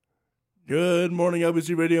Good morning,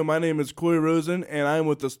 LBC Radio. My name is Corey Rosen, and I'm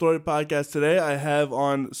with the Story Podcast today. I have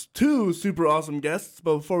on two super awesome guests,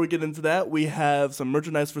 but before we get into that, we have some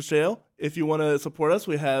merchandise for sale. If you want to support us,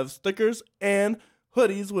 we have stickers and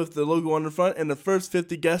hoodies with the logo on the front and the first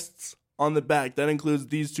 50 guests on the back. That includes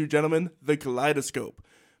these two gentlemen, the Kaleidoscope.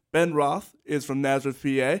 Ben Roth is from Nazareth,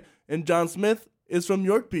 PA, and John Smith is from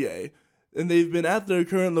York, PA. And they've been at their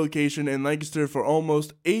current location in Lancaster for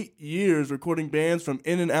almost 8 years, recording bands from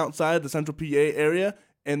in and outside the central PA area,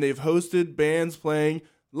 and they've hosted bands playing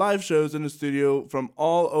live shows in the studio from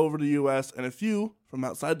all over the U.S. and a few from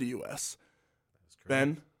outside the U.S.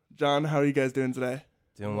 Ben, John, how are you guys doing today?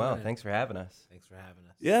 Doing well. Thanks for having us. Thanks for having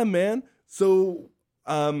us. Yeah, man. So,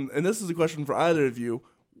 and this is a question for either of you.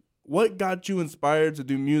 What got you inspired to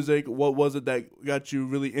do music? What was it that got you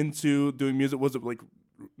really into doing music? Was it like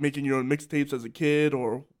making your own mixtapes as a kid,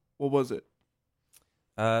 or what was it?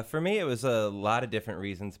 For me, it was a lot of different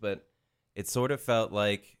reasons, but it sort of felt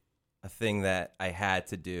like a thing that I had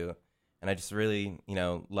to do. And I just really,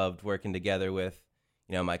 loved working together with,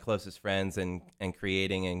 my closest friends and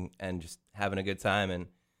creating and just having a good time. And,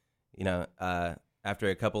 after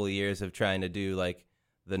a couple of years of trying to do like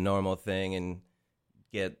the normal thing and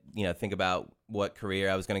think about what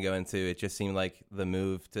career I was going to go into, it just seemed like the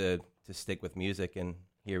move to stick with music, and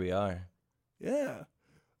here we are. Yeah.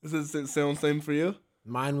 Does it sound the same for you?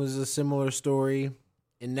 Mine was a similar story.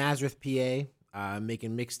 In Nazareth, PA,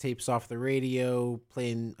 making mixtapes off the radio,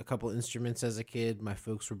 playing a couple instruments as a kid. My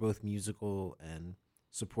folks were both musical and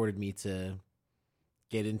supported me to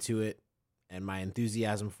get into it, and my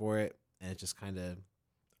enthusiasm for it, and it just kind of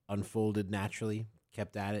unfolded naturally,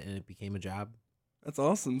 kept at it, and it became a job. That's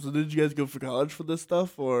awesome. So did you guys go for college for this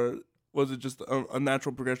stuff, or was it just a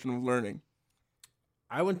natural progression of learning?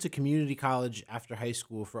 I went to community college after high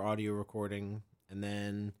school for audio recording, and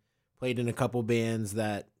then played in a couple bands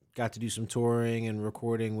that got to do some touring and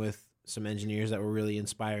recording with some engineers that were really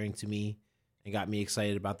inspiring to me and got me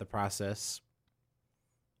excited about the process.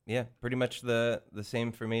 Yeah, pretty much the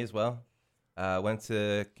same for me as well. Went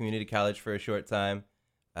to community college for a short time,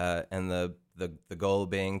 and the goal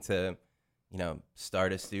being to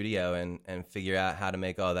start a studio and figure out how to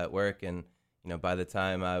make all that work. And, by the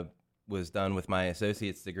time I was done with my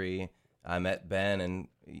associate's degree, I met Ben and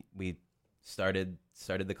we started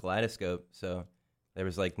the Kaleidoscope. So there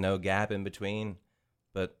was like no gap in between,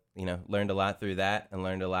 but, learned a lot through that and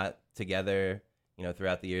learned a lot together,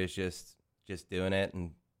 throughout the years, just doing it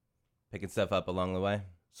and picking stuff up along the way.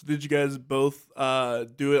 So did you guys both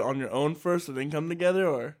do it on your own first and then come together,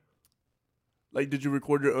 or? Like, did you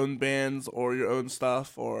record your own bands or your own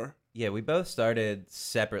stuff, or? Yeah, we both started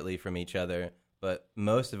separately from each other, but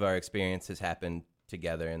most of our experiences happened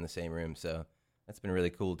together in the same room. So that's been really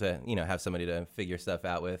cool to, have somebody to figure stuff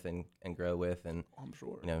out with and grow with, and I'm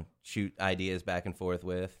sure, shoot ideas back and forth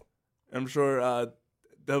with. I'm sure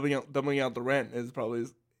doubling out the rent is probably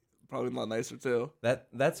a lot nicer too.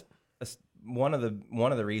 That's one of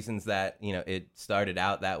the reasons that it started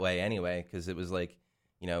out that way anyway, because it was like,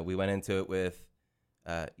 we went into it with,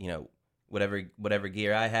 whatever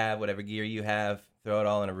gear I have, whatever gear you have, throw it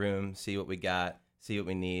all in a room, see what we got, see what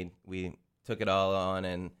we need. We took it all on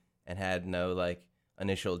and had no like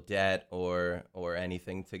initial debt or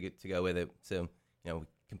anything to go with it. So, we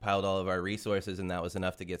compiled all of our resources, and that was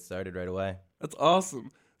enough to get started right away. That's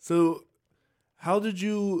awesome. So how did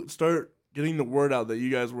you start getting the word out that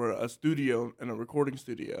you guys were a studio and a recording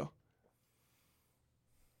studio?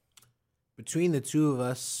 Between the two of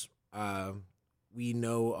us, we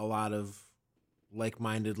know a lot of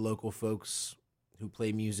like-minded local folks who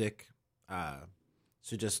play music.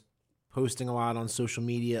 So just posting a lot on social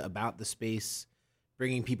media about the space,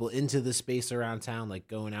 bringing people into the space around town, like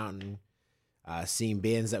going out and seeing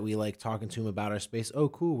bands that we like, talking to them about our space. Oh,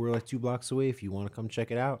 cool, we're like 2 blocks away if you want to come check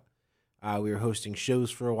it out. We were hosting shows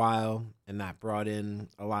for a while, and that brought in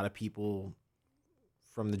a lot of people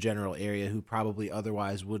from the general area who probably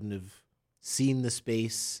otherwise wouldn't have seen the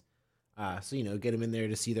space. So, get them in there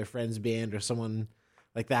to see their friend's band or someone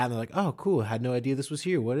like that. And they're like, oh, cool. I had no idea this was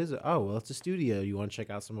here. What is it? Oh, well, it's a studio. You want to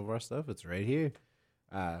check out some of our stuff? It's right here.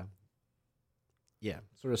 Yeah,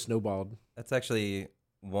 sort of snowballed. That's actually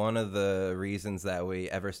one of the reasons that we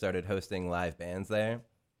ever started hosting live bands there,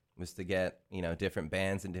 was to get, different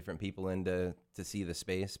bands and different people in to see the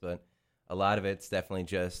space. But a lot of it's definitely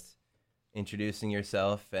just introducing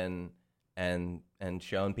yourself and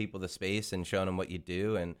showing people the space and showing them what you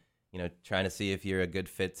do, and trying to see if you're a good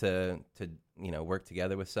fit to work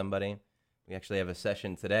together with somebody. We actually have a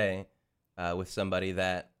session today with somebody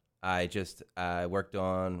that I worked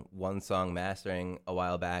on one song mastering a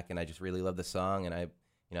while back, and I just really love the song, and I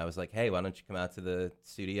was like, hey, why don't you come out to the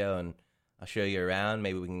studio and I'll show you around.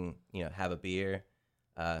 Maybe we can, have a beer,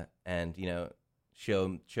 and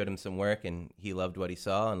showed him some work, and he loved what he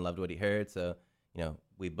saw and loved what he heard. So,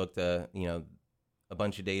 we booked a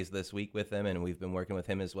bunch of days this week with him, and we've been working with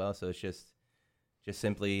him as well. So it's just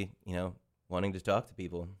simply, wanting to talk to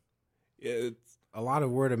people. Yeah, it's A lot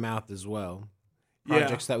of word of mouth as well.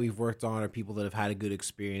 Projects that we've worked on are people that have had a good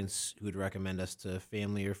experience who would recommend us to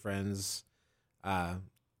family or friends. And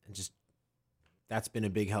just that's been a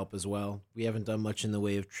big help as well. We haven't done much in the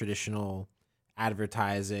way of traditional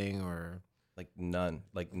advertising or Like none,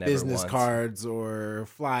 like never business once. cards or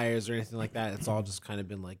flyers or anything like that. It's all just kind of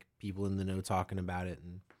been like people in the know talking about it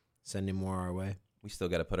and sending more our way. We still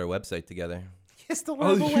got to put our website together. Yes, the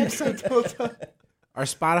website. Our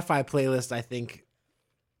Spotify playlist, I think,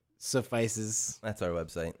 suffices. That's our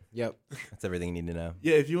website. Yep. That's everything you need to know.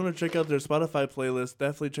 Yeah, if you want to check out their Spotify playlist,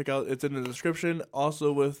 definitely check out. It's in the description,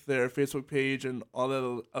 also with their Facebook page and all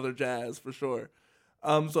that other jazz for sure.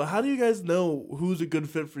 So how do you guys know who's a good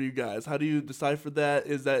fit for you guys? How do you decipher that?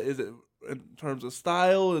 Is it in terms of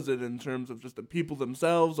style? Is it in terms of just the people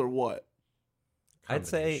themselves, or what? I'd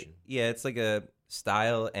say, yeah, it's like a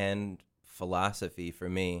style and philosophy for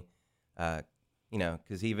me.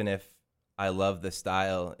 Because even if I love the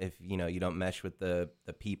style, if you don't mesh with the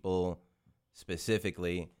people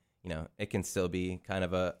specifically, it can still be kind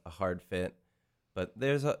of a hard fit. But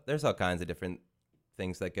there's all kinds of different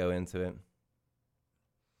things that go into it.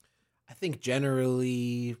 I think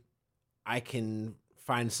generally I can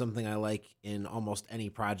find something I like in almost any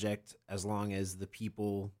project as long as the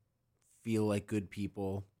people feel like good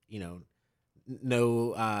people,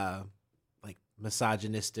 no like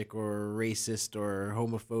misogynistic or racist or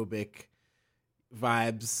homophobic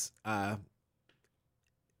vibes. Other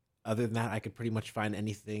than that, I could pretty much find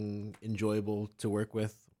anything enjoyable to work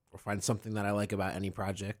with or find something that I like about any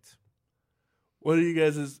project. What are you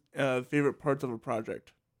guys' favorite parts of a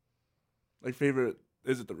project? Like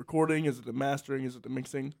is it the recording? Is it the mastering? Is it the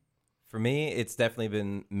mixing? For me, it's definitely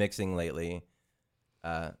been mixing lately.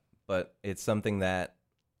 But it's something that,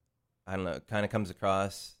 I don't know, kind of comes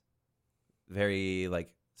across very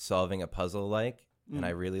like solving a puzzle like, and I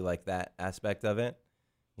really like that aspect of it.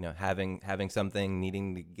 Having something,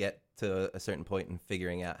 needing to get to a certain point and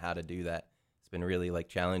figuring out how to do that. It's been really like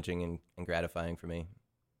challenging and gratifying for me.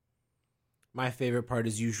 My favorite part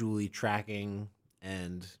is usually tracking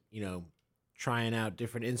and, trying out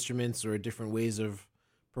different instruments or different ways of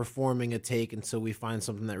performing a take until we find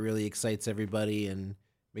something that really excites everybody and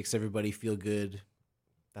makes everybody feel good.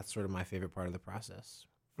 That's sort of my favorite part of the process.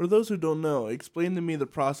 For those who don't know, explain to me the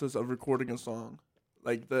process of recording a song.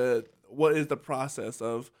 Like what is the process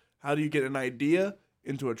of how do you get an idea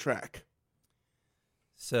into a track?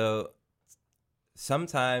 So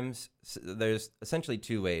sometimes there's essentially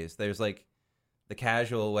two ways. There's like the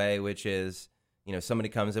casual way, which is, somebody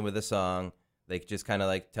comes in with a song, they just kind of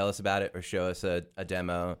like tell us about it or show us a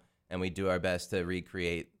demo, and we do our best to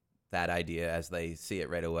recreate that idea as they see it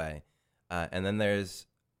right away. And then there's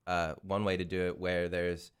one way to do it where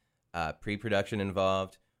there's pre-production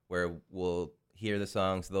involved, where we'll hear the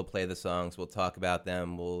songs, they'll play the songs, we'll talk about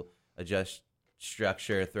them, we'll adjust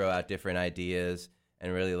structure, throw out different ideas,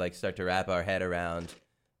 and really like start to wrap our head around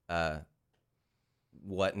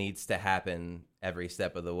what needs to happen every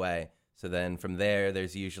step of the way. So then from there,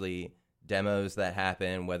 there's usually demos that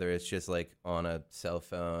happen, whether it's just like on a cell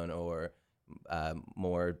phone or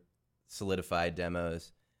more solidified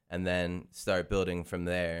demos, and then start building from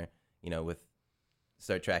there,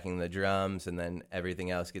 start tracking the drums, and then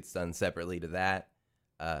everything else gets done separately to that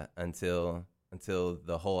until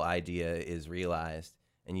the whole idea is realized.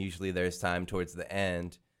 And usually there's time towards the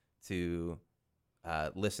end to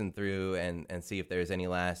listen through and see if there's any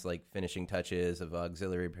last like finishing touches of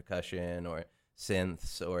auxiliary percussion or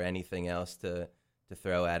synths or anything else to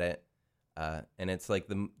throw at it. And it's like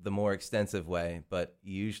the more extensive way, but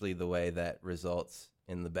usually the way that results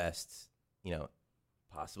in the best,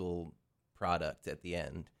 possible product at the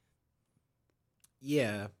end.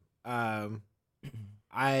 Yeah.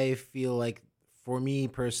 I feel like for me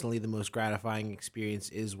personally, the most gratifying experience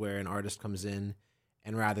is where an artist comes in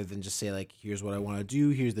and rather than just say like, here's what I want to do,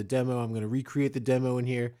 here's the demo, I'm going to recreate the demo in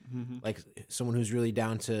here. Mm-hmm. Like someone who's really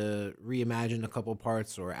down to reimagine a couple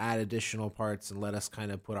parts or add additional parts and let us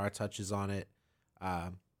kind of put our touches on it.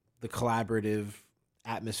 The collaborative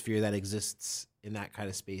atmosphere that exists in that kind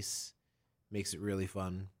of space makes it really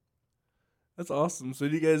fun. That's awesome. So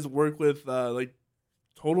do you guys work with like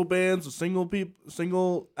total bands or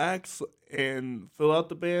single acts and fill out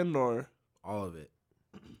the band, or all of it?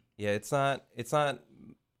 Yeah, it's not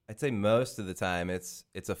I'd say most of the time it's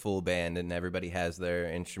a full band and everybody has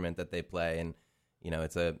their instrument that they play, and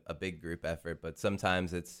it's a big group effort. But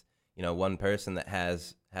sometimes it's, one person that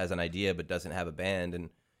has an idea but doesn't have a band, and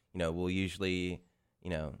we'll usually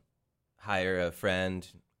hire a friend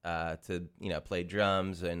to play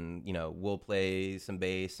drums, and we'll play some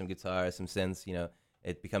bass, some guitar, some synths.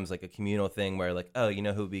 It becomes like a communal thing where like, oh,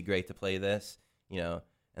 who would be great to play this, and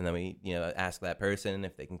then we ask that person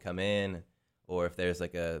if they can come in, or if there's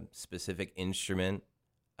like a specific instrument,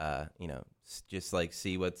 just like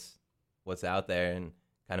see what's out there and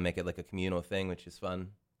kind of make it like a communal thing, which is fun.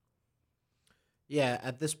 Yeah,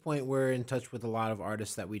 at this point, we're in touch with a lot of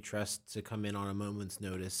artists that we trust to come in on a moment's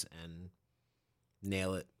notice and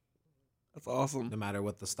nail it. That's awesome. No matter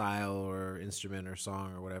what the style or instrument or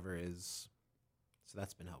song or whatever is. So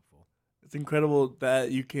that's been helpful. It's incredible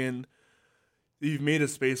that you've made a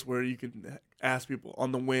space where you can ask people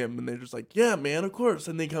on the whim, and they're just like, yeah, man, of course.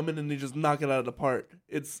 And they come in and they just knock it out of the park.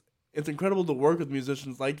 It's incredible to work with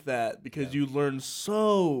musicians like that, because you learn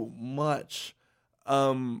so much.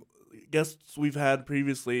 Guests we've had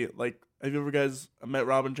previously, like, have you ever guys met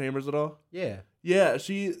Robin Chambers at all? Yeah. Yeah,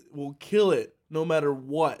 she will kill it no matter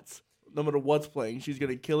what's playing. She's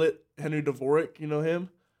going to kill it. Henry Dvorak, you know him?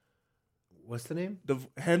 What's the name?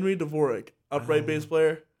 Henry Dvorak, upright bass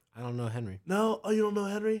player. I don't know Henry. No? Oh, you don't know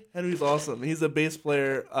Henry? Henry's awesome. He's a bass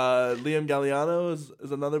player. Liam Galliano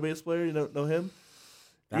is another bass player. You don't know him?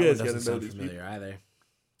 That one doesn't sound familiar either.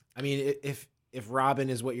 I mean, if Robin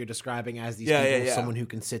is what you're describing as these people, someone who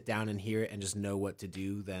can sit down and hear it and just know what to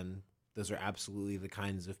do, then those are absolutely the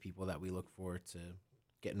kinds of people that we look for to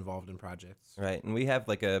get involved in projects. Right, and we have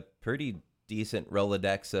like a pretty decent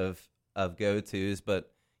Rolodex of go-tos,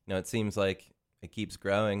 but it seems like it keeps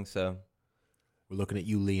growing, so we're looking at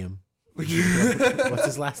you, Liam. What's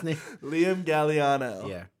his last name? Liam Galliano.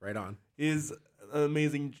 Yeah, right on. He's an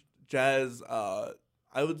amazing jazz. I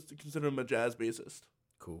would consider him a jazz bassist.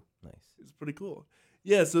 Cool. Nice. It's pretty cool.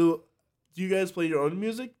 Yeah, so do you guys play your own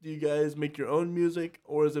music? Do you guys make your own music,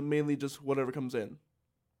 or is it mainly just whatever comes in?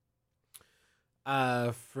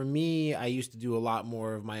 For me, I used to do a lot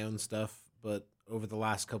more of my own stuff, but over the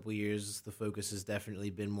last couple of years, the focus has definitely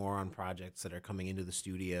been more on projects that are coming into the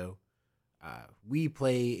studio. We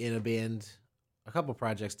play in a band, a couple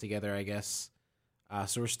projects together, I guess.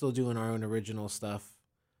 So we're still doing our own original stuff,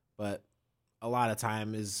 but a lot of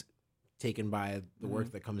time is taken by the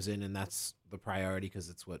work that comes in, and that's the priority because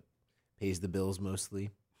it's what pays the bills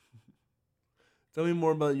mostly. Tell me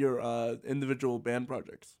more about your individual band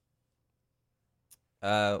projects.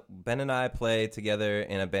 Ben and I play together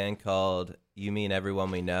in a band called You Mean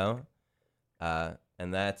Everyone We Know,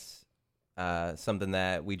 and that's something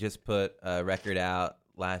that we just put a record out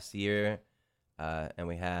last year, and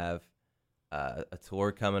we have a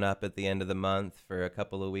tour coming up at the end of the month for a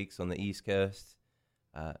couple of weeks on the East Coast,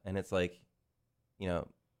 and it's like,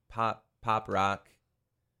 pop rock,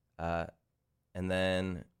 and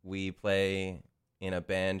then we play in a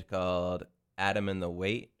band called Adam and the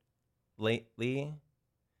Wait lately,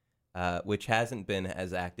 which hasn't been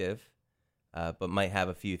as active, but might have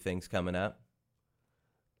a few things coming up.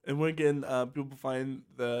 And where can people find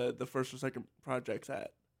the first or second projects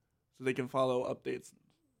at, so they can follow updates?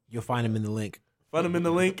 You'll find them in the link. Find them in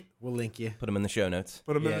the link. We'll link you. Put them in the show notes.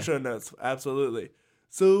 Put them in the show notes. Absolutely.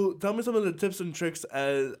 So tell me some of the tips and tricks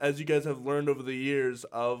as you guys have learned over the years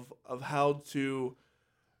of how to.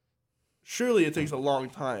 Surely it takes a long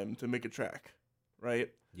time to make a track, right?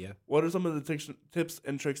 Yeah. What are some of the tips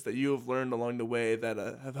and tricks that you have learned along the way that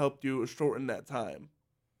have helped you shorten that time,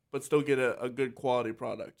 but still get a good quality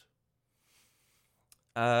product?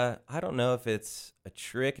 I don't know if it's a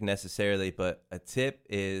trick necessarily, but a tip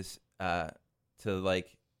is to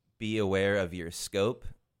like be aware of your scope,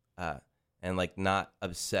 and like not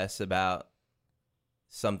obsess about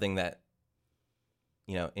something that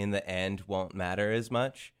in the end won't matter as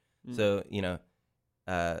much. So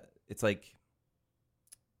it's like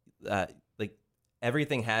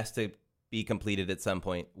everything has to be completed at some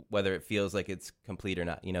point, whether it feels like it's complete or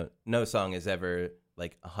not. No song is ever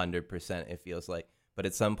like 100%, it feels like. But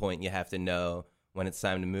at some point, you have to know when it's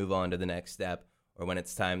time to move on to the next step, or when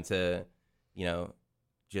it's time to,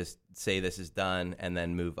 just say this is done and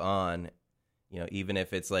then move on. Even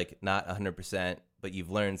if it's like not 100%, but you've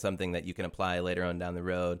learned something that you can apply later on down the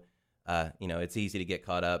road. It's easy to get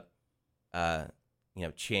caught up,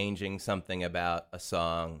 changing something about a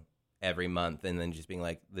song every month and then just being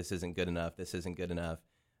like, this isn't good enough,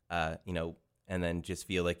 and then just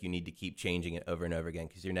feel like you need to keep changing it over and over again,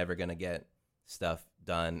 because you're never going to get stuff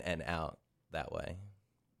done and out that way.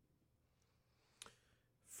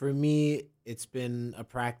 For me, it's been a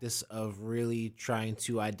practice of really trying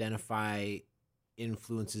to identify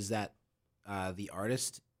influences that the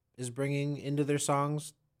artist is bringing into their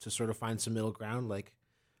songs to sort of find some middle ground. Like,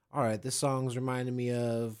 all right, this song's reminding me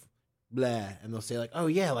of blah, and they'll say like, oh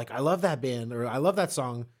yeah, like I love that band or I love that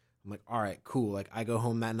song. I'm like, all right, cool. Like I go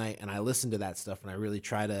home that night and I listen to that stuff and I really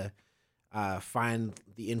try to find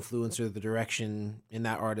the influence or the direction in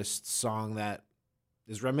that artist's song that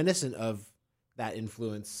is reminiscent of that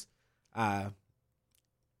influence,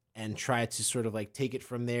 and try to sort of like take it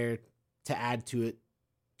from there to add to it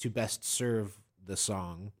to best serve the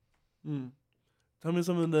song. Tell me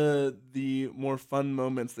some of the more fun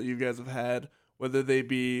moments that you guys have had, whether they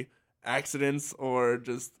be accidents or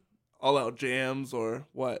just all out jams or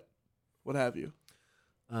what have you.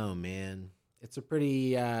 Oh man, it's a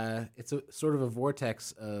pretty it's a sort of a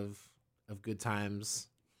vortex of good times.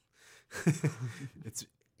 It's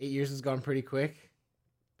 8 years has gone pretty quick.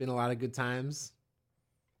 Been a lot of good times.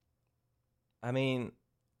 I mean,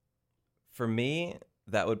 for me,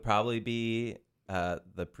 that would probably be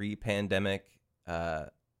the pre-pandemic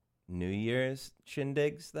New Year's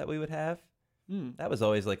shindigs that we would have. That was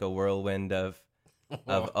always like a whirlwind of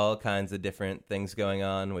all kinds of different things going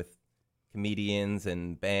on with comedians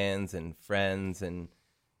and bands and friends and,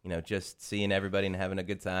 just seeing everybody and having a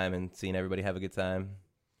good time and seeing everybody have a good time.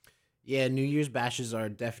 Yeah, New Year's bashes are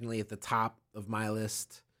definitely at the top of my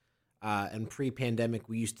list. And pre-pandemic,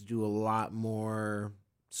 we used to do a lot more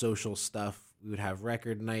social stuff. We would have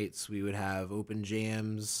record nights. We would have open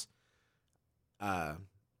jams. Yeah,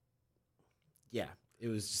 it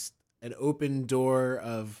was just an open door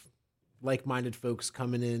of like-minded folks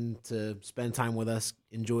coming in to spend time with us,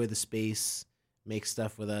 enjoy the space, make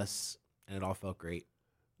stuff with us, and it all felt great.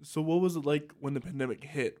 So what was it like when the pandemic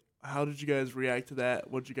hit? How did you guys react to that?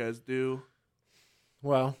 What did you guys do?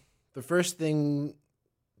 Well, the first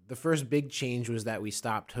big change was that we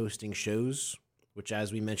stopped hosting shows, which,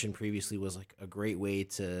 as we mentioned previously, was like a great way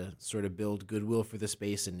to sort of build goodwill for the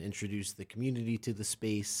space and introduce the community to the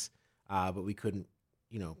space. But we couldn't,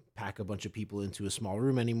 pack a bunch of people into a small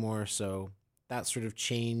room anymore. So that sort of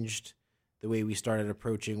changed the way we started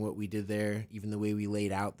approaching what we did there, even the way we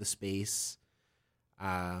laid out the space.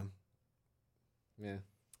 Yeah.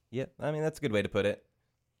 Yeah, I mean, that's a good way to put it.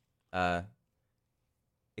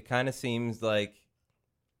 It kind of seems like,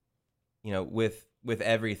 with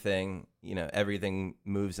everything, everything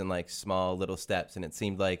moves in like small little steps. And it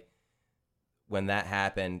seemed like when that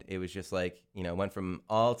happened, it was just like, went from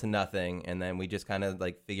all to nothing. And then we just kind of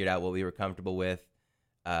like figured out what we were comfortable with,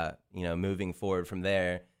 moving forward from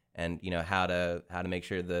there and, how to make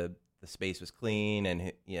sure the space was clean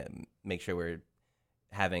and make sure we're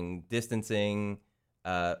having distancing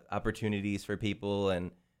opportunities for people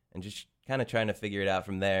and just kind of trying to figure it out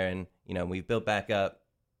from there. And, we've built back up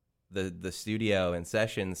the studio and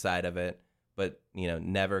session side of it, but,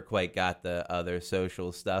 never quite got the other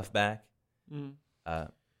social stuff back.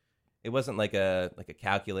 It wasn't like a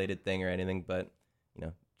calculated thing or anything, but,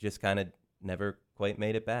 just kind of never quite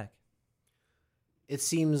made it back. It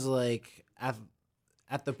seems like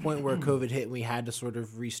at the point where COVID hit and we had to sort of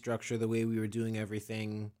restructure the way we were doing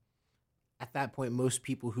everything, at that point, most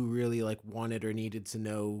people who really like wanted or needed to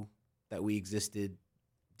know that we existed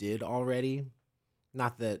did already.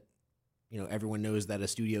 Not that, everyone knows that a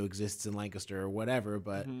studio exists in Lancaster or whatever,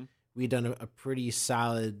 but we'd done a pretty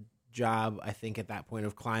solid job, I think, at that point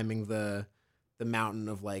of climbing the mountain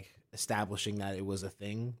of like establishing that it was a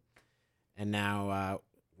thing. And now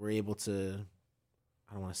we're able to,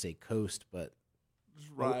 I don't want to say coast, but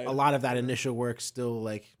a lot of that initial work still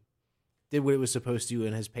like did what it was supposed to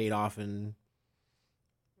and has paid off and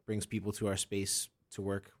brings people to our space to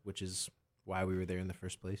work, which is why we were there in the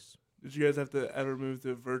first place. Did you guys have to ever move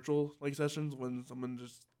to virtual like sessions when someone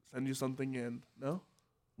just send you something and no?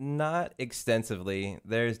 Not extensively.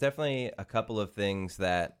 There's definitely a couple of things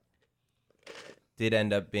that did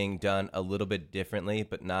end up being done a little bit differently,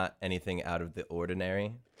 but not anything out of the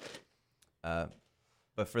ordinary.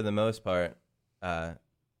 But for the most part, for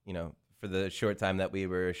the short time that we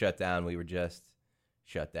were shut down, we were just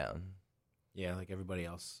shut down. Yeah, like everybody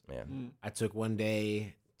else. Yeah. I took one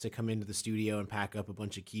day to come into the studio and pack up a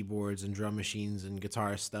bunch of keyboards and drum machines and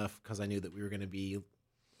guitar stuff because I knew that we were going to be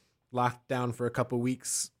locked down for a couple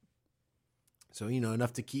weeks. So,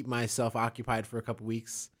 enough to keep myself occupied for a couple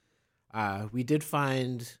weeks. We did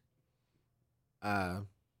find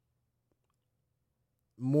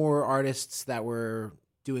more artists that were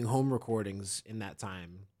doing home recordings in that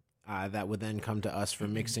time that would then come to us for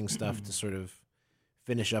mixing stuff to sort of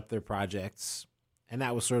finish up their projects. And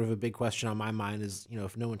that was sort of a big question on my mind is,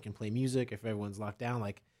 if no one can play music, if everyone's locked down,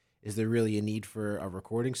 like, is there really a need for a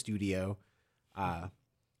recording studio?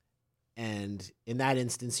 And in that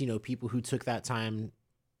instance, people who took that time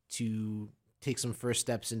to take some first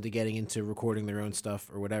steps into getting into recording their own stuff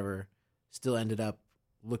or whatever still ended up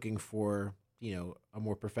looking for, a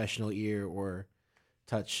more professional ear or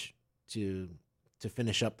touch to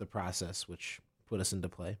finish up the process, which put us into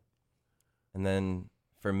play. And then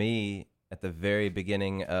for me, at the very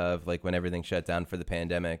beginning of like when everything shut down for the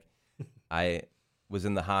pandemic, I was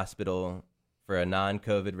in the hospital for a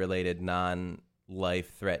non-COVID related,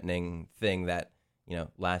 non-life-threatening thing that,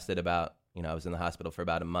 lasted about, I was in the hospital for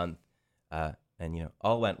about a month. And,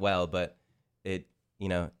 all went well, but it,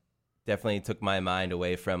 definitely took my mind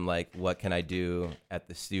away from like, what can I do at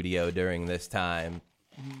the studio during this time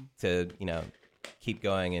to, keep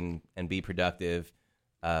going and be productive,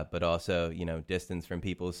 but also, distance from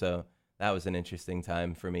people. So that was an interesting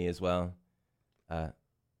time for me as well.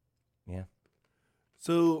 Yeah.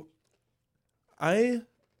 So I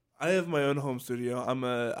have my own home studio.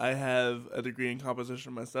 I have a degree in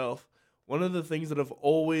composition myself. One of the things that have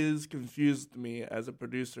always confused me as a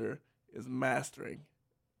producer is mastering,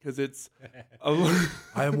 because it's I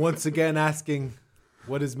am once again asking,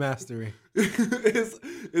 what is mastering?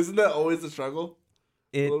 Isn't that always a struggle?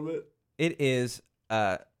 A little bit. It is.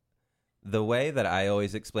 The way that I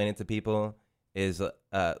always explain it to people is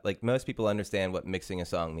like most people understand what mixing a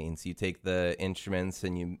song means. You take the instruments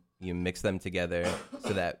and you mix them together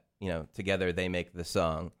so that together they make the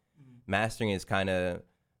song. Mastering is kind of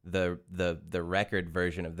the record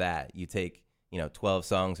version of that. You take 12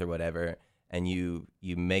 songs or whatever, and you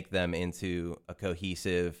make them into a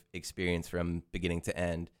cohesive experience from beginning to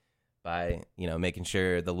end by making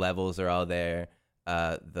sure the levels are all there,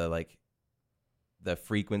 the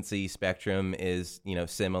frequency spectrum is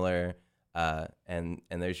similar, and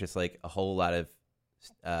there's just like a whole lot of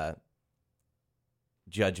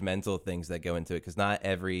judgmental things that go into it, because not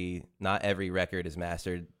every record is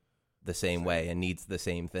mastered the same way and needs the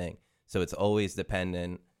same thing. So it's always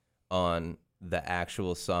dependent on the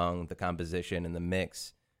actual song, the composition, and the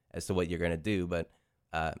mix as to what you're going to do. But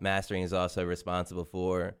mastering is also responsible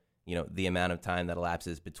for the amount of time that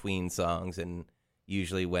elapses between songs, and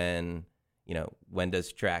usually when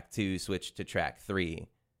does track 2 switch to track 3,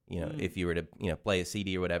 if you were to play a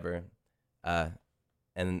CD or whatever,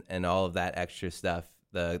 and all of that extra stuff,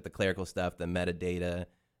 the clerical stuff, the metadata,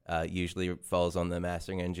 usually falls on the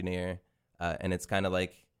mastering engineer, and it's kind of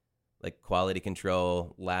like quality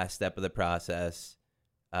control, last step of the process,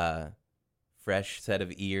 fresh set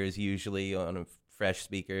of ears usually on fresh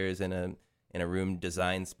speakers in a room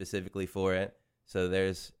designed specifically for it. So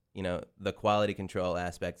there's the quality control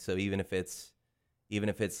aspect. So even if it's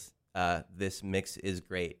this mix is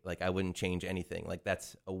great, like I wouldn't change anything. Like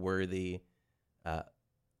that's a worthy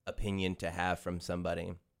opinion to have from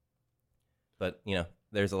somebody. But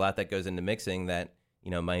there's a lot that goes into mixing that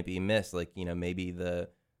might be missed. Like maybe the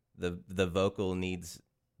vocal needs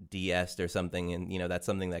de-essed or something, and that's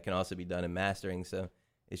something that can also be done in mastering. So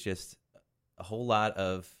it's just a whole lot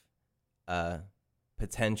of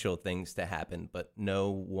potential things to happen, but no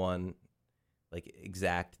one like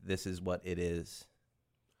exact this is what it is.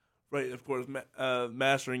 Right, of course.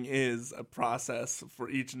 Mastering is a process for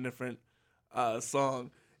each and different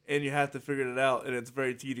song, and you have to figure it out, and it's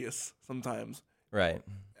very tedious sometimes. Right.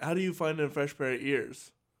 How do you find a fresh pair of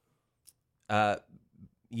ears?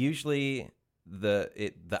 Usually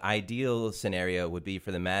the ideal scenario would be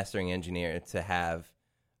for the mastering engineer to have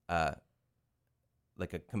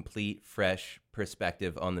like a complete fresh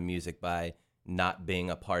perspective on the music by not being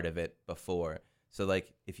a part of it before. So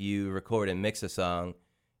like if you record and mix a song,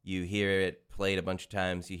 you hear it played a bunch of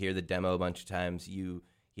times, you hear the demo a bunch of times, you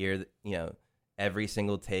hear every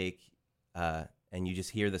single take, and you just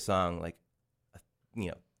hear the song like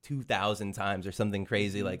 2,000 times or something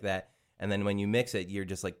crazy like that. And then when you mix it, you're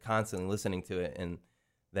just like constantly listening to it. And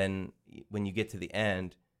then when you get to the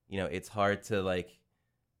end, it's hard to like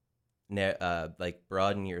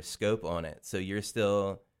broaden your scope on it. So you're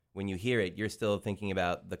still, when you hear it, you're still thinking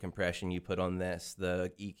about the compression you put on this,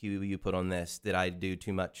 the EQ you put on this. Did I do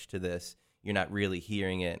too much to this? You're not really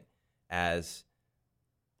hearing it as,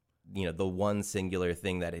 the one singular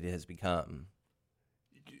thing that it has become.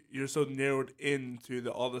 You're so narrowed into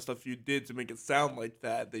all the stuff you did to make it sound like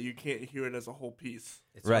that you can't hear it as a whole piece.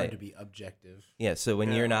 It's hard to be objective. Yeah, so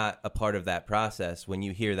when you're not a part of that process, when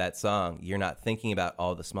you hear that song, you're not thinking about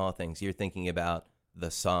all the small things. You're thinking about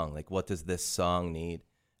the song. Like, what does this song need?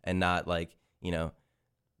 And not like,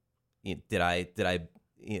 did I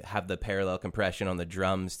have the parallel compression on the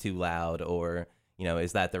drums too loud? Or,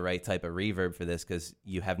 is that the right type of reverb for this? Because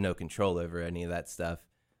you have no control over any of that stuff.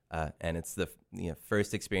 And it's the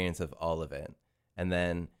first experience of all of it. And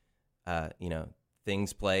then,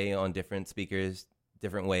 things play on different speakers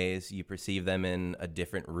different ways. You perceive them in a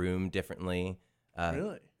different room differently.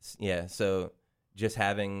 Really? Yeah. So just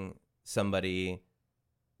having somebody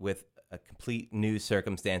with a complete new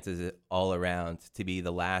circumstances all around to be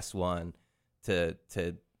the last one to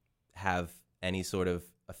have any sort of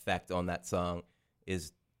effect on that song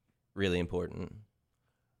is really important.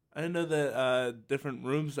 I didn't know that different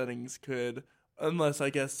room settings could, unless I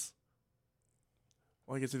guess.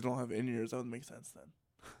 Well, I guess if you don't have in-ears, that would make sense then.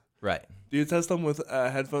 Right. Do you test them with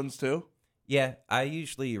headphones too? Yeah, I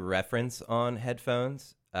usually reference on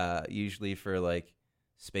headphones, usually for like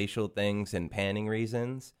spatial things and panning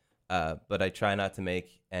reasons. But I try not to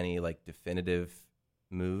make any like definitive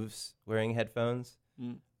moves wearing headphones.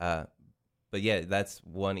 But yeah, that's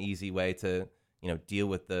one easy way to, deal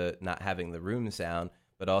with the not having the room sound.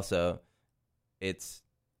 But also, it's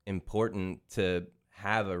important to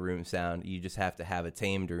have a room sound. You just have to have a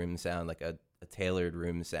tamed room sound, like a tailored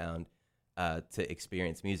room sound, to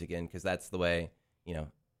experience music in, because that's the way,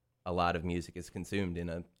 a lot of music is consumed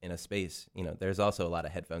in a space. There's also a lot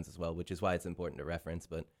of headphones as well, which is why it's important to reference.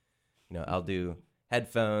 But, I'll do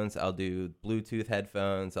headphones, I'll do Bluetooth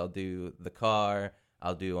headphones, I'll do the car,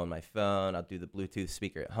 I'll do on my phone, I'll do the Bluetooth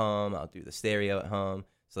speaker at home, I'll do the stereo at home.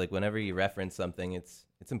 So like whenever you reference something, it's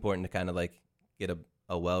important to kind of like get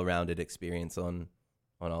a well-rounded experience on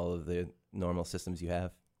all of the normal systems you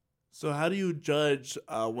have. So how do you judge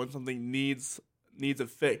when something needs a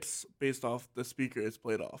fix based off the speaker it's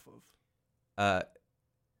played off of?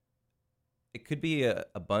 It could be a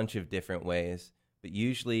bunch of different ways, but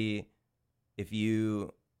usually if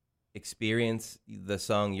you experience the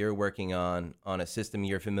song you're working on a system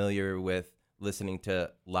you're familiar with listening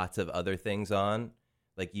to lots of other things on,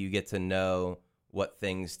 like you get to know what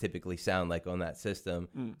things typically sound like on that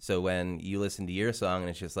system. So when you listen to your song and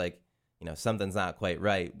it's just like, something's not quite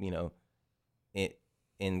right,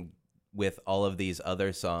 with all of these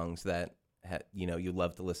other songs that, you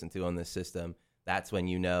love to listen to on this system, that's when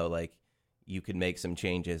like you could make some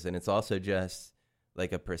changes. And it's also just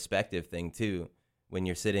like a perspective thing too. When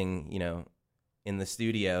you're sitting, in the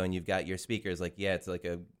studio and you've got your speakers, like, yeah, it's like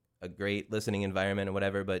a great listening environment or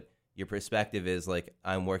whatever, but your perspective is like,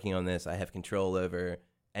 I'm working on this, I have control over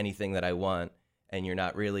anything that I want, and you're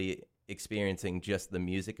not really experiencing just the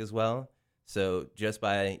music as well. So just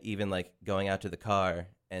by even like going out to the car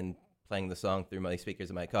and playing the song through my speakers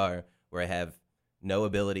in my car, where I have no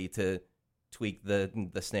ability to tweak the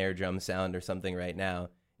snare drum sound or something right now,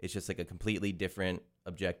 it's just like a completely different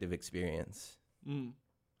objective experience.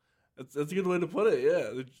 That's a good way to put it.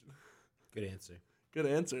 Yeah. Good answer. Good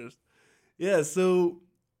answers. Yeah. So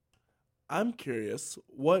I'm curious,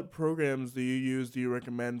 what programs do you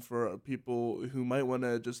recommend for people who might want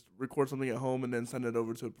to just record something at home and then send it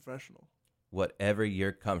over to a professional? Whatever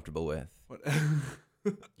you're comfortable with.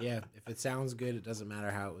 Yeah, if it sounds good, it doesn't matter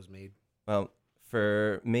how it was made. Well,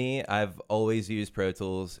 for me, I've always used Pro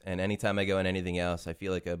Tools, and anytime I go in anything else, I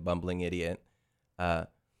feel like a bumbling idiot. But,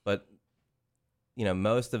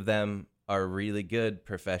 most of them are really good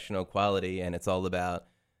professional quality, and it's all about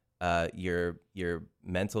your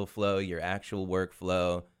mental flow, your actual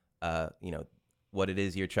workflow, what it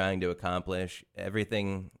is you're trying to accomplish.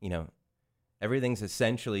 Everything's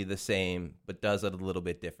essentially the same, but does it a little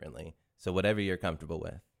bit differently. So whatever you're comfortable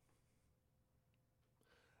with.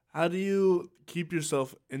 How do you keep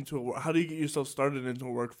yourself how do you get yourself started into a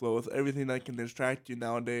workflow with everything that can distract you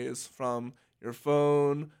nowadays, from your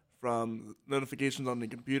phone, from notifications on the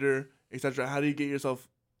computer, etc.? How do you get yourself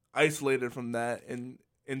isolated from that and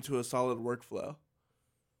into a solid workflow?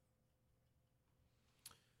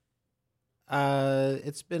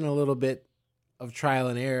 It's been a little bit of trial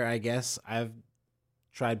and error, I guess. I've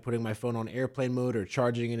tried putting my phone on airplane mode or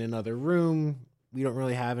charging in another room. We don't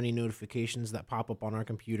really have any notifications that pop up on our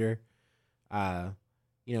computer.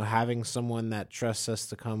 Having someone that trusts us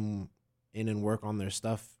to come in and work on their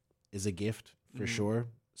stuff is a gift for sure.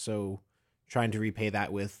 So trying to repay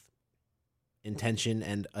that with intention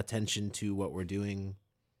and attention to what we're doing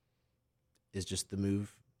is just the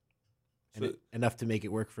move. And enough to make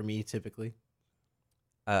it work for me, typically.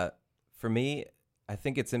 For me, I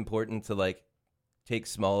think it's important to like take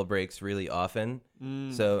small breaks really often.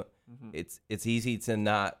 So it's easy to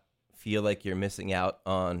not feel like you're missing out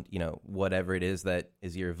on, whatever it is that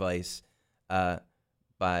is your vice.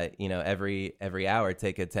 By, every hour,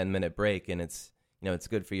 take a 10-minute break, and it's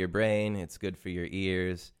good for your brain. It's good for your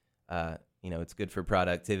ears. It's good for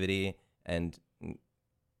productivity, and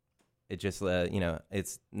it just,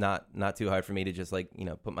 it's not too hard for me to just like,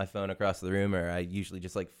 put my phone across the room, or I usually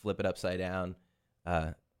just like flip it upside down,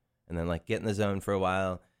 and then like get in the zone for a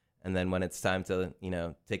while. And then when it's time to,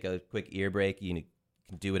 take a quick ear break, you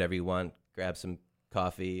can do whatever you want, grab some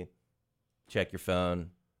coffee, check your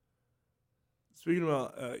phone. Speaking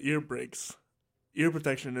about ear breaks, ear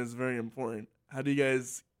protection is very important. How do you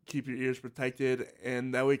guys keep your ears protected,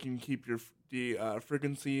 and that way you can keep the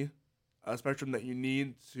frequency spectrum that you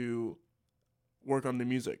need to work on the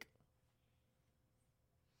music?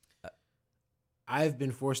 I've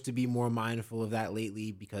been forced to be more mindful of that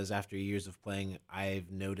lately because after years of playing,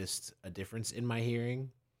 I've noticed a difference in my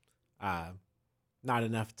hearing. Not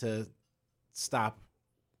enough to stop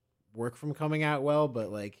work from coming out well,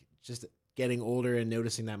 but like just getting older and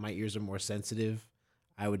noticing that my ears are more sensitive.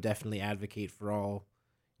 I would definitely advocate for all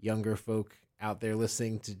younger folk out there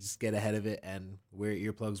listening to just get ahead of it and wear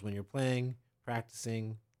earplugs when you're playing,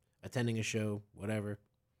 practicing, attending a show, whatever.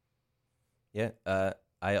 Yeah,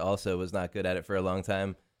 I also was not good at it for a long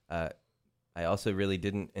time. I also really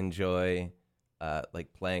didn't enjoy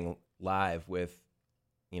like playing live with,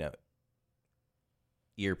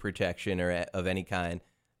 ear protection or of any kind.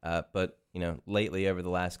 But lately over the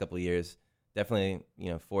last couple of years, definitely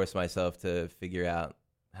forced myself to figure out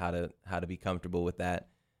how to be comfortable with that.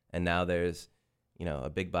 And now there's a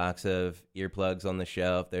big box of earplugs on the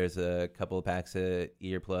shelf. There's a couple of packs of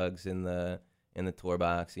earplugs in the tour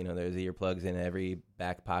box. There's earplugs in every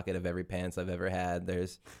back pocket of every pants I've ever had.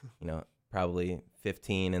 There's probably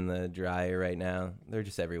 15 in the dryer right now. They're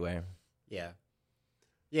just everywhere.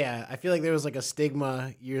 Yeah, I feel like there was like a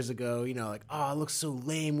stigma years ago, like, oh, it looks so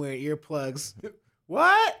lame wearing earplugs.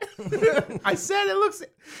 What? I said it looks,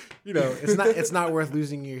 it's not worth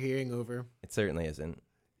losing your hearing over. It certainly isn't.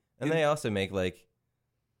 And they also make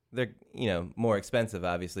they're, more expensive,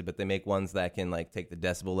 obviously, but they make ones that can take the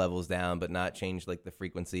decibel levels down, but not change the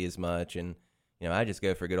frequency as much. And, I just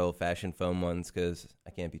go for good old fashioned foam ones because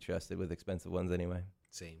I can't be trusted with expensive ones anyway.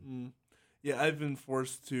 Same. Yeah, I've been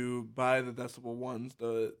forced to buy the decibel ones.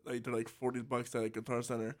 They're like $40 at a Guitar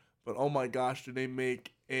Center. But oh my gosh, do they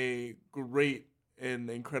make a great and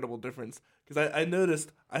incredible difference? Because I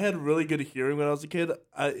noticed I had really good hearing when I was a kid.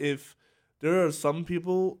 If there are some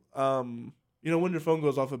people, when your phone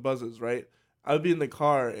goes off, it buzzes, right? I would be in the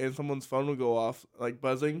car and someone's phone would go off,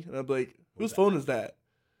 buzzing, and I'd be like, whose phone is that?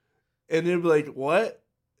 And they'd be like, what?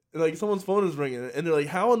 And someone's phone is ringing. And they're like,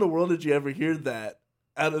 how in the world did you ever hear that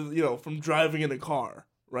out of, from driving in a car,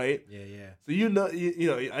 right? Yeah. So,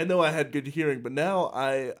 I know I had good hearing, but now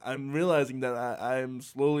I'm realizing that I'm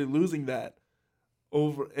slowly losing that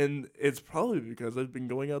over, and it's probably because I've been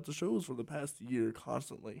going out to shows for the past year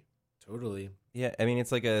constantly. Totally. Yeah, I mean,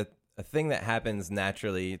 it's like a thing that happens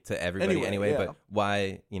naturally to everybody anyway, yeah. But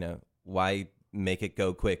why make it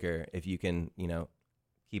go quicker if you can,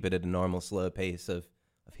 keep it at a normal slow pace of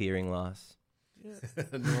hearing loss? Yeah.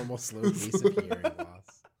 A normal slow pace of hearing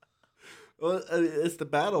loss. Well, it's the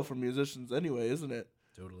battle for musicians anyway, isn't it?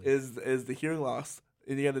 Totally. Is the hearing loss,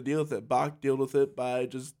 and you got to deal with it. Bach dealt with it by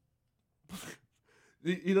just,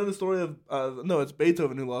 the story of no, it's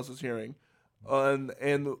Beethoven who lost his hearing,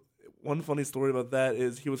 and one funny story about that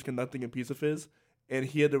is he was conducting a piece of his, and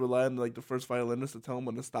he had to rely on the first violinist to tell him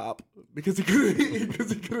when to stop because he couldn't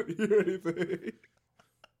hear anything.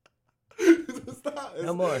 Stop.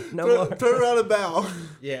 No more. Turn around and bow.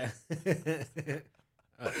 Yeah.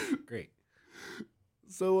 Oh, great.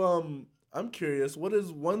 So, I'm curious. What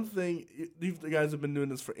is one thing you guys have been doing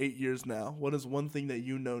this for 8 years now? What is one thing that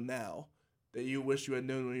you know now that you wish you had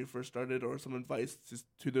known when you first started, or some advice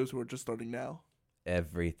to those who are just starting now?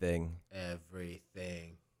 Everything.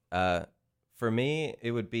 For me,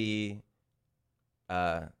 it would be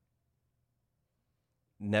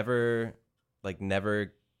never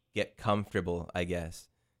get comfortable, I guess,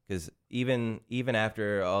 because even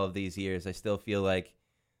after all of these years, I still feel like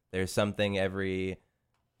there's something every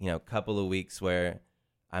couple of weeks where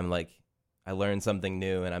I'm I learned something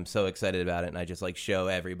new and I'm so excited about it, and I just show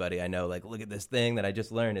everybody I know, look at this thing that I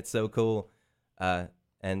just learned, it's so cool, and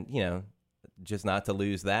just not to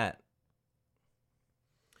lose that.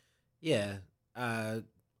 Yeah. To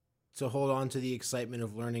hold on to the excitement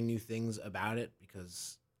of learning new things about it,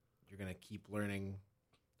 because you're going to keep learning.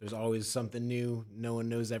 There's always something new. No one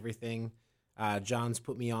knows everything. John's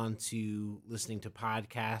put me on to listening to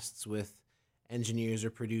podcasts with engineers or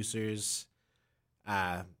producers.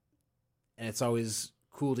 And it's always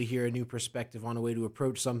cool to hear a new perspective on a way to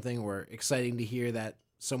approach something, or exciting to hear that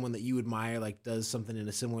someone that you admire does something in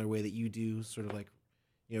a similar way that you do, sort of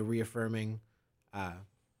reaffirming. But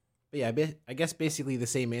yeah, I guess basically the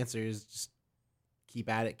same answer is just keep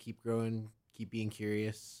at it, keep growing, keep being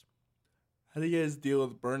curious. How do you guys deal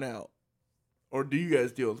with burnout? Or do you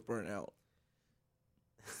guys deal with burnout?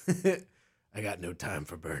 I got no time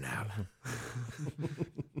for burnout.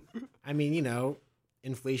 I mean,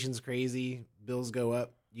 inflation's crazy, bills go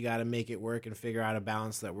up. you got to make it work and figure out a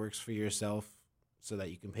balance that works for yourself so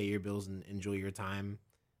that you can pay your bills and enjoy your time.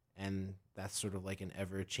 And that's sort of like an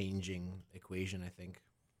ever-changing equation, I think.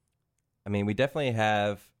 I mean, we definitely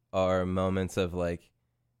have our moments of like,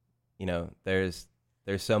 there's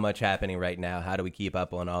so much happening right now. How do we keep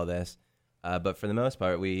up on all this? But for the most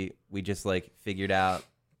part, we just like figured out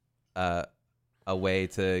a way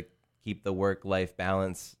to keep the work-life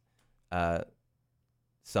balance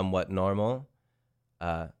somewhat normal.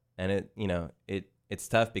 And it's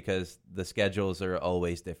tough because the schedules are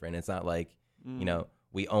always different. It's not like,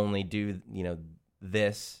 we only do,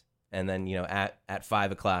 this and then, at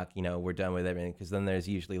 5 o'clock, we're done with everything. Cause then there's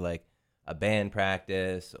usually like a band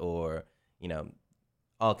practice or,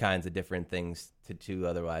 all kinds of different things to do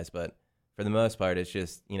otherwise. But for the most part, it's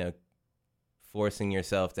just, forcing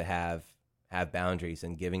yourself to have boundaries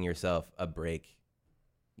and giving yourself a break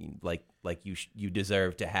like you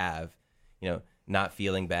deserve to have, not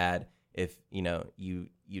feeling bad if,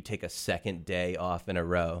 you take a second day off in a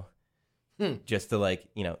row just to like,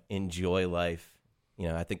 enjoy life.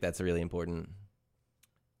 I think that's really important.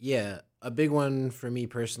 Yeah, a big one for me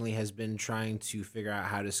personally has been trying to figure out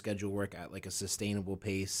how to schedule work at like a sustainable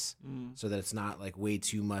pace so that it's not like way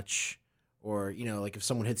too much. Or, like if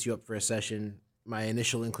someone hits you up for a session, my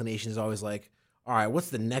initial inclination is always like, all right, what's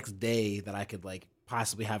the next day that I could like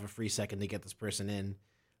possibly have a free second to get this person in?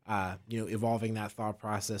 Evolving that thought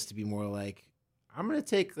process to be more like, I'm going to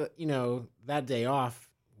take, that day off.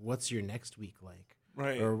 What's your next week like?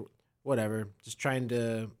 Right. Or whatever. Just trying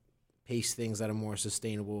to pace things at a more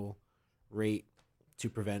sustainable rate to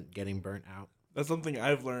prevent getting burnt out. That's something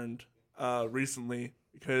I've learned recently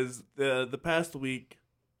because the past week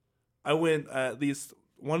I went at least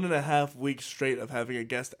 1.5 weeks straight of having a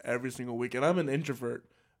guest every single week, and I'm an introvert.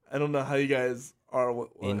 I don't know how you guys are.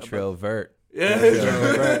 Introvert. Yeah.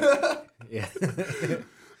 Introvert. Yeah.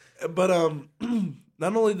 But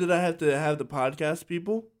not only did I have to have the podcast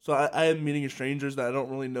people, so I am meeting strangers that I don't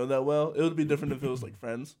really know that well. It would be different if it was like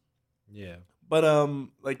friends. Yeah. But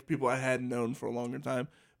like people I had known for a longer time.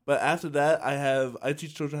 But after that, I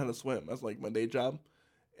teach children how to swim. That's like my day job,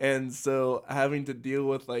 and so having to deal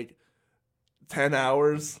with like 10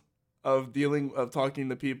 hours of talking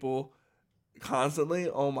to people constantly.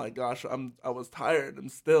 Oh my gosh, I was tired,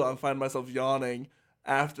 and still I'm finding myself yawning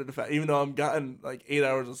after the fact. Even though I'm gotten like 8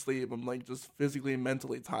 hours of sleep, I'm like just physically and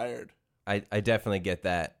mentally tired. I definitely get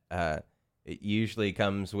that. It usually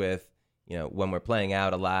comes with, when we're playing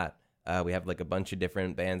out a lot, we have like a bunch of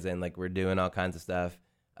different bands in, like we're doing all kinds of stuff.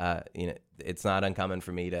 It's not uncommon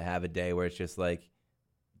for me to have a day where it's just like,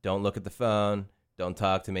 don't look at the phone, don't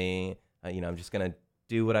talk to me. I'm just going to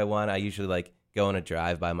do what I want. I usually like go on a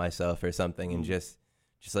drive by myself or something and just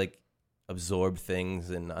like absorb things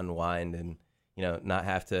and unwind and, not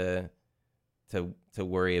have to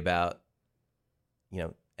worry about,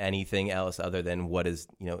 anything else other than what is,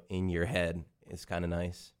 in your head is kind of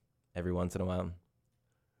nice every once in a while.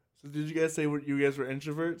 So did you guys say you guys were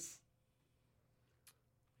introverts?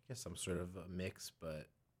 I guess I'm sort of a mix, but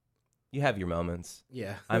You have your moments.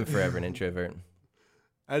 yeah. I'm forever an introvert.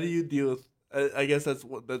 How do you deal with? I guess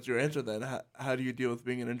that's your answer then. How do you deal with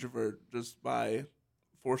being an introvert? Just by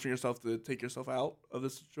forcing yourself to take yourself out of the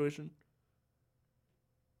situation?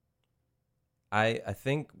 I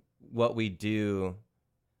think what we do,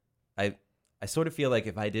 I sort of feel like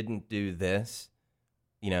if I didn't do this,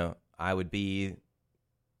 I would be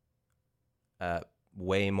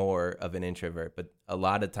way more of an introvert. But a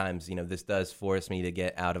lot of times, this does force me to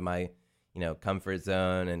get out of my, comfort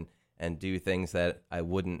zone and do things that I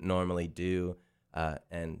wouldn't normally do,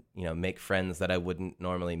 and make friends that I wouldn't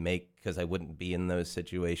normally make because I wouldn't be in those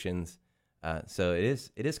situations. So it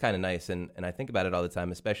is kind of nice, and I think about it all the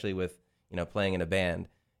time, especially with playing in a band.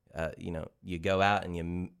 You go out and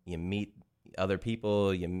you meet other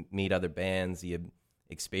people, you meet other bands, you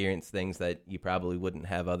experience things that you probably wouldn't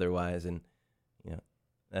have otherwise, and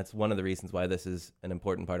that's one of the reasons why this is an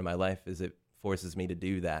important part of my life, is it forces me to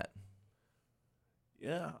do that.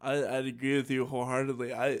 Yeah, I'd agree with you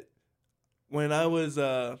wholeheartedly. When I was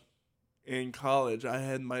in college, I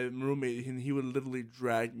had my roommate, and he would literally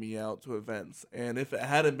drag me out to events. And if it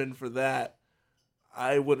hadn't been for that,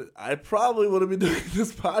 I probably would have been doing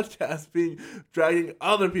this podcast, dragging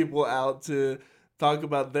other people out to talk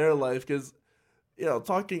about their life, because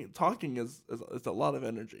talking is a lot of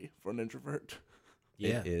energy for an introvert.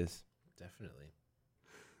 Yeah, It is. definitely.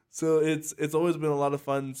 So it's always been a lot of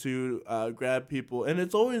fun to grab people, and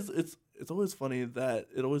it's always funny that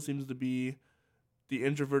it always seems to be the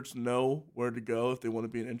introverts know where to go if they want to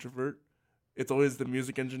be an introvert. It's always the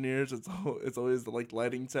music engineers. It's always the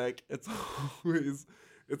lighting tech. It's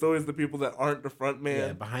It's always the people that aren't the front Yeah,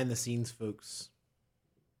 man. behind the scenes folks.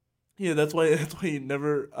 Yeah, that's why you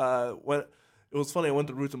never went. It was funny. I went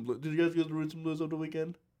to Roots and Blues. Did you guys go to Roots and Blues over the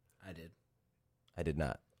weekend? I did. I did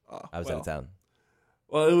not. Oh, I was out of town.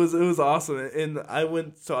 Well, it was awesome, and I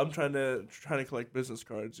went. So I'm trying to collect business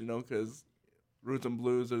cards, because Roots and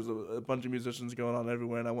Blues. There's a bunch of musicians going on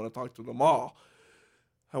everywhere, and I want to talk to them all.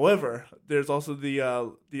 However, there's also the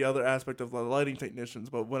other aspect of the lighting technicians.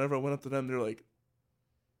 But whenever I went up to them, they're like,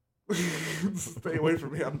 "Stay away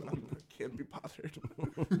from me. I can't be bothered."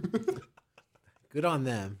 Good on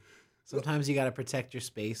them. Sometimes you got to protect your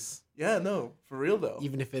space. Yeah, no, for real though.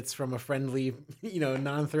 Even if it's from a friendly,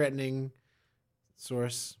 non-threatening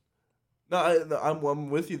source. No, I'm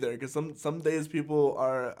with you there because some days people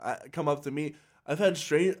come up to me. I've had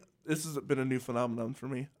This has been a new phenomenon for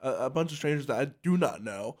me. A bunch of strangers that I do not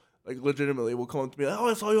know, like legitimately, will come up to me. Like, "Oh,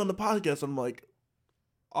 I saw you on the podcast." I'm like,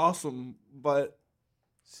 "Awesome," but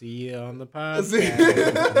See you on the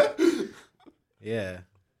podcast. Yeah.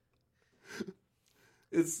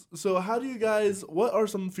 So how do you guys, what are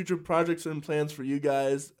some future projects and plans for you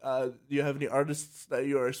guys? Do you have any artists that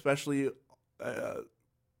you are especially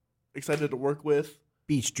excited to work with?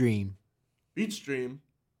 Beach Dream. Beach Dream.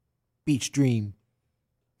 Beach Dream.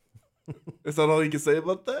 Is that all you can say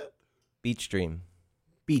about that? Beach Dream.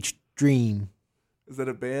 Beach Dream. Is that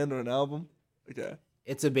a band or an album? Okay.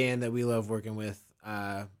 It's a band that we love working with.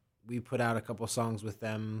 We put out a couple songs with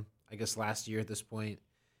them, I guess last year at this point,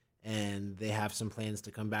 and they have some plans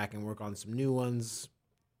to come back and work on some new ones.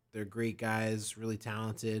 They're great guys, really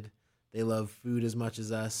talented. They love food as much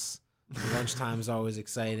as us. Lunchtime is always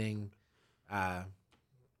exciting.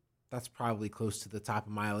 That's probably close to the top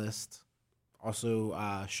of my list.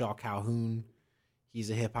 Also, Shaw Calhoun.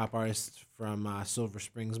 He's a hip-hop artist from Silver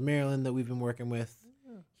Springs, Maryland that we've been working with.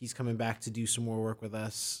 He's coming back to do some more work with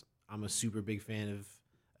us. I'm a super big fan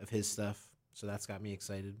of his stuff, so that's got me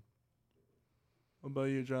excited. What about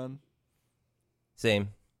you, John? Same.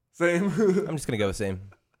 Same. I'm just going to go with same.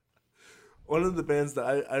 One of the bands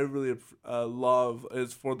that I really love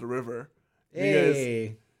is For the River.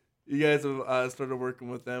 Hey. You guys have started working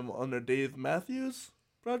with them on their Dave Matthews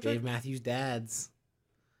project? Dave Matthews' Dads.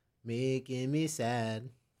 Making me sad.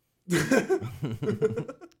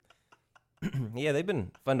 Yeah, they've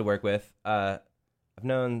been fun to work with. I've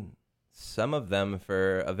known some of them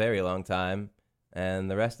for a very long time,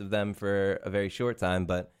 and the rest of them for a very short time,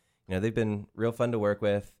 but they've been real fun to work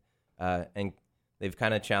with, and they've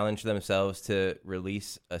kind of challenged themselves to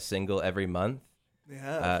release a single every month.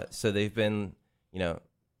 Yeah. So they've been,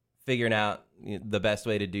 figuring out the best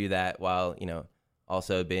way to do that while,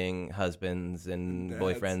 also being husbands and Dads.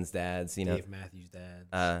 boyfriends, dads, Dave Matthews'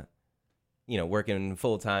 Dads. Working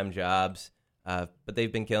full-time jobs, but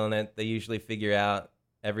they've been killing it. They usually figure out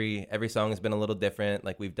every song has been a little different.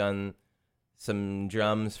 Like we've done some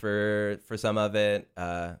drums for some of it.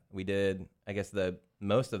 We did, I guess, the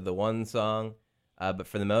most of the one song, but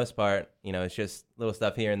for the most part, it's just little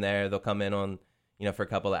stuff here and there. They'll come in on, for a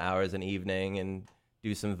couple of hours an evening and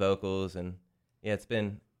do some vocals, and yeah, it's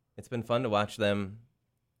been fun to watch them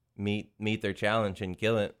meet their challenge and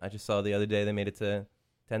kill it. I just saw the other day they made it to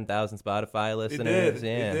 10,000 Spotify listeners. It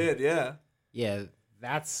did, yeah. Yeah,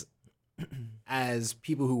 that's, as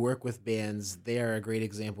people who work with bands, they are a great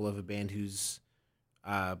example of a band who's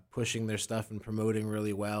pushing their stuff and promoting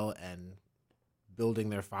really well and building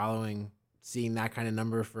their following. Seeing that kind of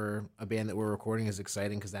number for a band that we're recording is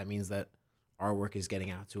exciting because that means that our work is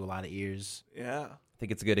getting out to a lot of ears. Yeah. I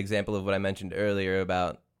think it's a good example of what I mentioned earlier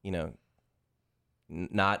about,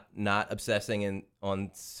 not obsessing on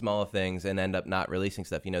small things and end up not releasing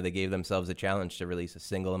stuff. They gave themselves a challenge to release a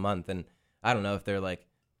single a month, and I don't know if they're like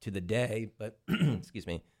to the day, but excuse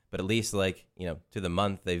me, but at least like, to the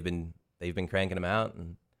month they've been cranking them out.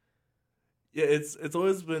 And Yeah, it's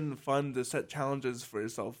always been fun to set challenges for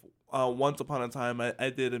yourself. Once upon a time, I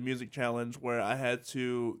did a music challenge where I had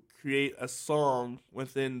to create a song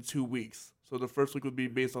within 2 weeks. So the first week would be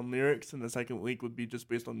based on lyrics, and the second week would be just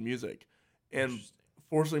based on music. And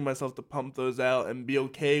forcing myself to pump those out and be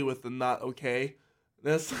okay with the not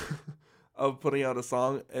okayness of putting out a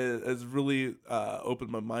song has really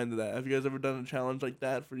opened my mind to that. Have you guys ever done a challenge like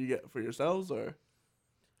that for yourselves, or?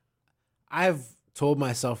 I've told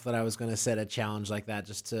myself that I was going to set a challenge like that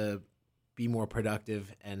just to be more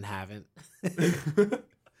productive and haven't.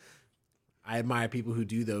 I admire people who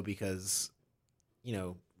do, though, because,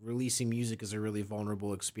 releasing music is a really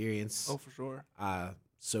vulnerable experience. Oh, for sure.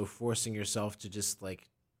 So forcing yourself to just like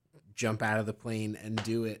jump out of the plane and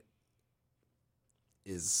do it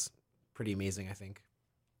is pretty amazing, I think.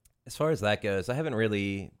 as far as that goes, I haven't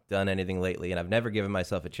really done anything lately, and I've never given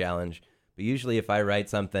myself a challenge. But usually if I write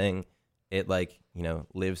something, it like,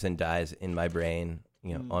 lives and dies in my brain,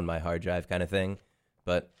 on my hard drive kind of thing.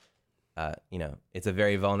 But, it's a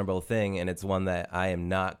very vulnerable thing, and it's one that I am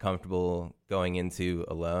not comfortable going into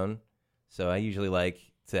alone. So I usually like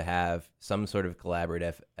to have some sort of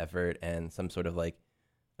collaborative effort and some sort of like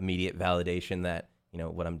immediate validation that,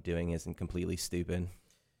 what I'm doing isn't completely stupid.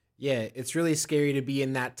 Yeah, it's really scary to be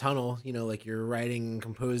in that tunnel, like you're writing and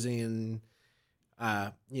composing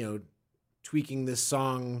and, tweaking this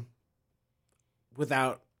song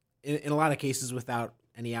without, in a lot of cases, without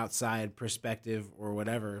any outside perspective or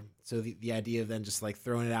whatever. So the idea of then just like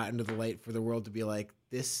throwing it out into the light for the world to be like,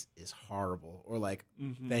 this is horrible, or like,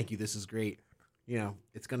 thank you, this is great.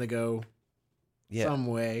 It's going to go some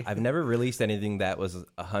way. I've never released anything that was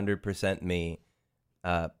 100% me,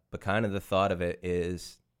 but kind of the thought of it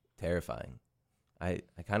is terrifying. I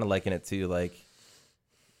kind of liken it to like,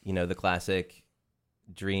 the classic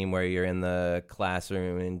dream where you're in the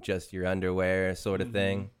classroom in just your underwear sort of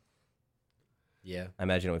thing. Yeah. I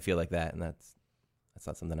imagine it would feel like that, and that's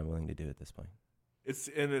not something I'm willing to do at this point. It's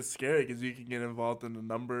scary because you can get involved in the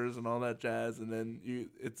numbers and all that jazz, and then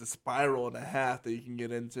it's a spiral and a half that you can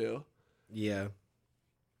get into. Yeah.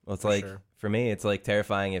 Well, it's for me, it's like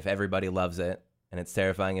terrifying if everybody loves it, and it's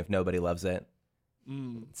terrifying if nobody loves it.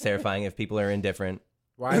 It's terrifying if people are indifferent.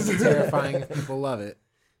 Why is it terrifying if people love it?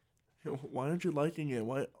 Why aren't you liking it?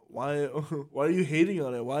 Why are you hating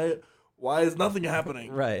on it? Why is nothing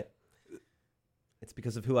happening? Right. It's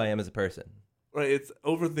because of who I am as a person. Right. It's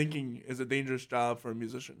overthinking is a dangerous job for a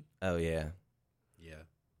musician. Oh yeah. Yeah.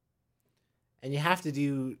 And you have to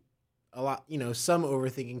do a lot, some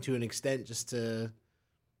overthinking to an extent just to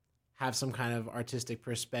have some kind of artistic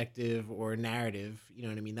perspective or narrative. You know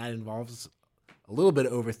what I mean? That involves a little bit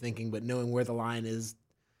of overthinking, but knowing where the line is,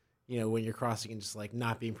 when you're crossing and just like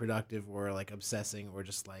not being productive or like obsessing or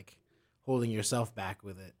just like holding yourself back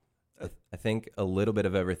with it. I think a little bit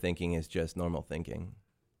of overthinking is just normal thinking.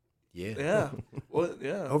 Yeah. Yeah. Well,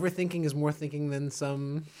 yeah. Overthinking is more thinking than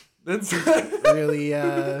some That's really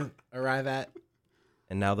arrive at.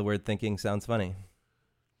 And now the word thinking sounds funny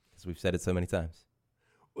because we've said it so many times.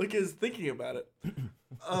 Because thinking about it.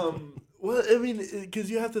 Well, I mean, because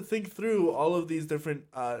you have to think through all of these different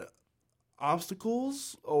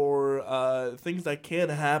obstacles or things that can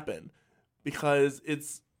happen, because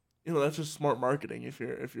it's that's just smart marketing if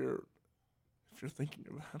you're thinking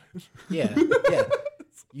about it. Yeah.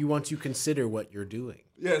 You want to consider what you're doing.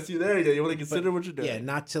 Yeah, see, there you go. You want to consider what you're doing. Yeah,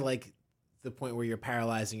 not to like the point where you're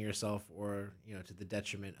paralyzing yourself or, to the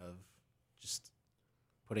detriment of just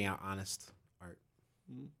putting out honest art.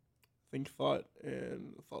 Think thought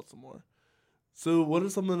and thought some more. So what are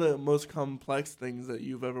some of the most complex things that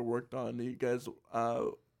you've ever worked on? Do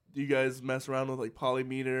you guys mess around with like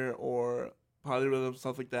polymeter or polyrhythm,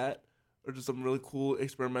 stuff like that? Or just some really cool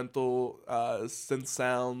experimental synth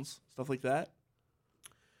sounds, stuff like that?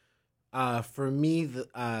 For me,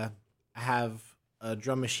 I have a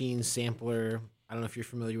drum machine sampler. I don't know if you're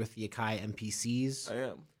familiar with the Akai MPCs. I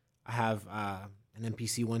am. I have an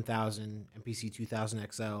MPC 1000, MPC 2000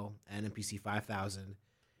 XL, and MPC 5000.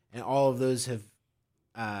 And all of those have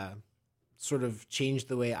sort of changed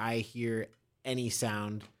the way I hear any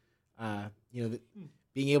sound.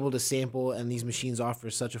 Being able to sample, and these machines offer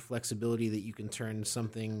such a flexibility that you can turn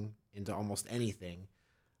something into almost anything.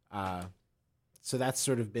 So that's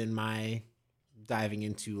sort of been my diving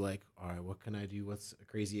into like, all right, what can I do? What's a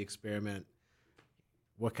crazy experiment?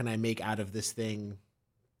 What can I make out of this thing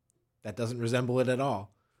that doesn't resemble it at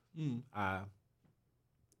all? I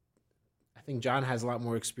think John has a lot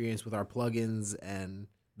more experience with our plugins and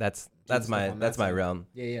that's my realm.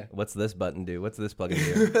 Yeah. What's this button do? What's this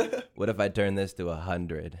plugin do? What if I turn this to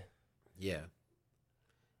 100? Yeah.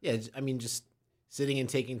 I mean, just sitting and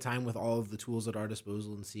taking time with all of the tools at our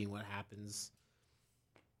disposal and seeing what happens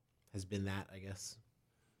has been that, I guess.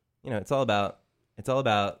 It's all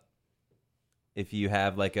about if you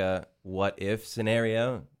have like a what if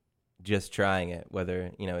scenario, just trying it,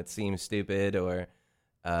 whether, it seems stupid or,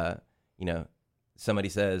 somebody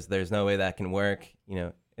says there's no way that can work.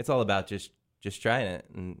 It's all about just trying it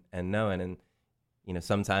and knowing. And,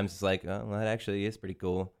 sometimes it's like, oh, well, that actually is pretty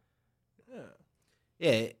cool.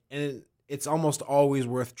 Yeah. And it's almost always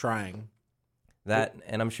worth trying. That,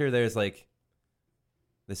 and I'm sure there's like,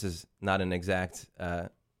 this is not an exact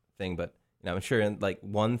thing, but I'm sure like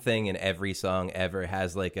one thing in every song ever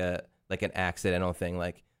has like an accidental thing.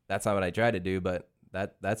 Like that's not what I try to do, but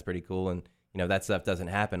that's pretty cool. And that stuff doesn't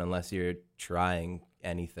happen unless you're trying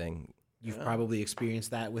anything. You've probably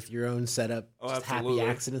experienced that with your own setup. Just absolutely.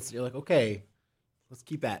 Happy accidents. You're like, okay, let's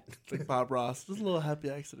keep that. Like Bob Ross, just a little happy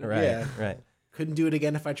accident. Right. Yeah. Right. Couldn't do it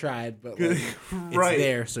again if I tried, but like, Right. it's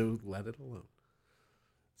there, so let it alone.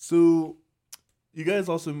 So, you guys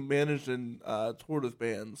also managed and toured with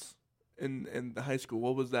bands in high school.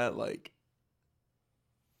 What was that like?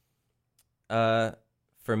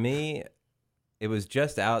 For me, it was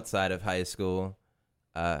just outside of high school.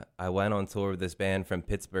 I went on tour with this band from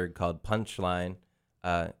Pittsburgh called Punchline,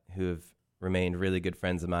 who have remained really good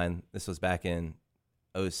friends of mine. This was back in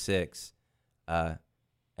 '06,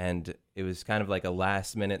 and it was kind of like a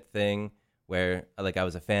last minute thing where like I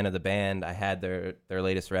was a fan of the band. I had their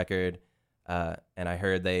latest record, and I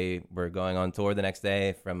heard they were going on tour the next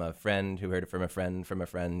day from a friend who heard it from a friend from a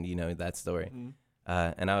friend. You know that story.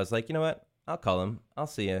 Mm-hmm. And I was like, you know what? I'll call them. I'll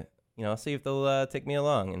see you. You know, I'll see if they'll take me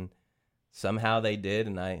along. And somehow they did,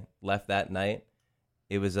 and I left that night.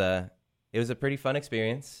 It was a pretty fun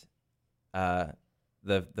experience.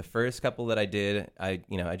 The first couple that I did, I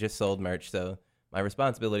just sold merch, so my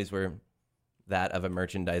responsibilities were that of a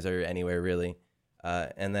merchandiser anywhere really.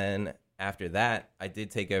 And then after that, I did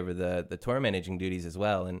take over the tour managing duties as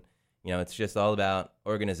well. And you know, it's just all about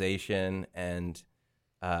organization and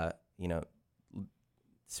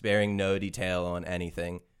sparing no detail on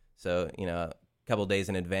anything. So, you know, a couple days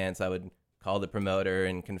in advance, I would call the promoter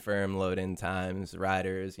and confirm load-in times,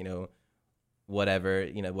 riders, you know, whatever,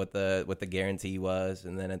 you know, what the guarantee was.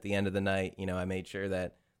 And then at the end of the night, you know, I made sure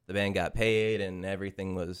that the band got paid and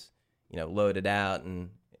everything was, you know, loaded out.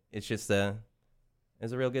 And it's just it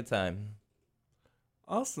was a real good time.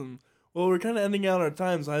 Awesome. Well, we're kind of ending out our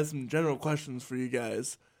time, so I have some general questions for you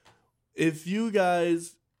guys. If you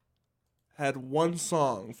guys had one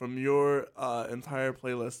song from your entire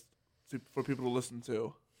playlist for people to listen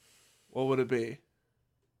to, what would it be?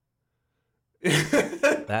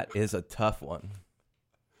 That is a tough one.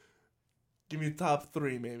 Give me top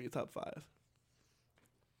 3, maybe top 5.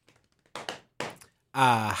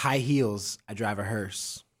 High heels. I drive a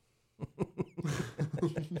hearse.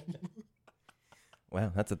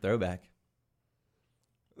 Wow, that's a throwback.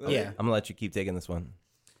 Yeah. I'm gonna let you keep taking this one.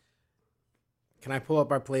 Can I pull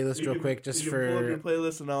up our playlist real quick just you can pull up for your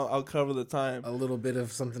playlist and I'll cover the time. a little bit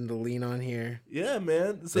of something to lean on here? Yeah,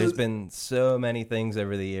 man. So There's been so many things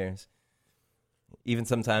over the years. Even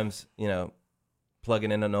sometimes, you know,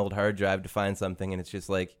 plugging in an old hard drive to find something, and it's just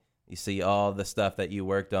like you see all the stuff that you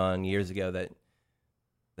worked on years ago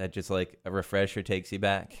that just like a refresher takes you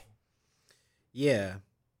back. Yeah.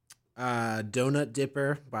 Donut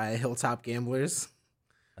Dipper by Hilltop Gamblers.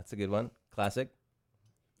 That's a good one. Classic.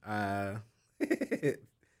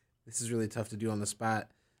 This is really tough to do on the spot.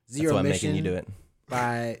 That's why I'm making you do it.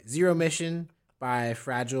 Zero Mission by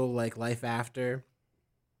Fragile Like Life After.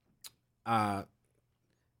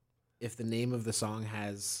 If the name of the song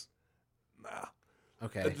has... Nah.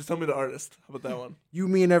 Okay. Just tell me the artist. How about that one? You,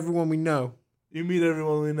 Me, and Everyone We Know. You Meet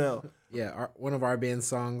Everyone We Know. Yeah, one of our band's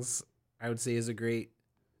songs, I would say, is a great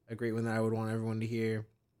one that I would want everyone to hear.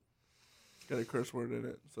 It's got a curse word in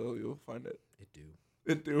it, so you'll find it. It do.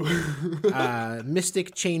 It do.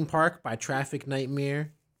 Mystic Chain Park by Traffic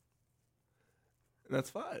Nightmare. And that's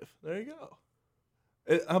 5. There you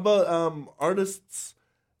go. How about artists,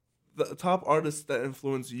 the top artists that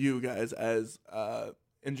influence you guys as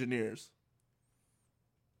engineers?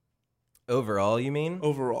 Overall, you mean?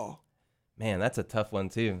 Overall. Man, that's a tough one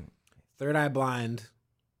too. Third Eye Blind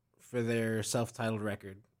for their self-titled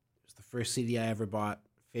record. It was the first CD I ever bought.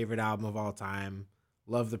 Favorite album of all time.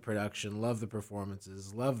 Love the production. Love the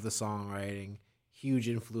performances. Love the songwriting. Huge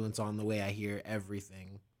influence on the way I hear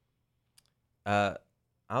everything.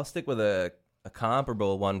 I'll stick with a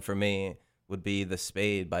comparable one for me would be The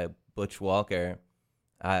Spade by Butch Walker.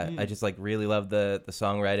 I just like really love the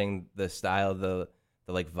songwriting, the style, the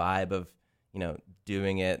like vibe of, you know,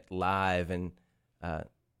 doing it live, and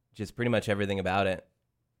just pretty much everything about it.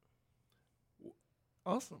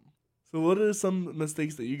 Awesome. So what are some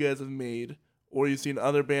mistakes that you guys have made or you've seen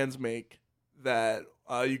other bands make that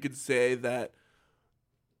you could say that,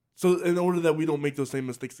 so in order that we don't make those same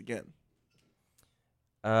mistakes again?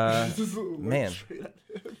 Man,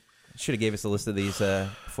 should have gave us a list of these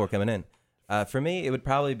before coming in. For me, it would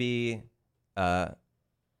probably be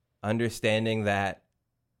understanding that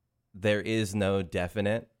there is no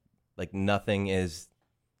definite, like nothing is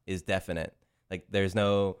definite. Like there's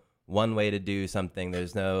no one way to do something.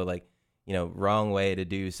 There's no like, you know, wrong way to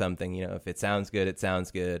do something. You know, if it sounds good, it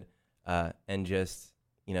sounds good. And just,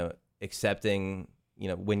 you know, accepting, you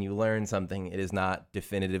know, when you learn something, it is not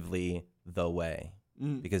definitively the way.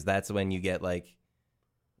 Because that's when you get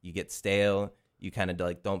stale. You kind of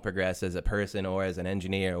like don't progress as a person or as an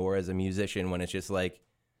engineer or as a musician when it's just like,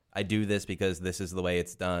 I do this because this is the way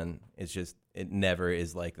it's done. It's just, it never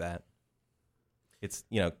is like that. It's,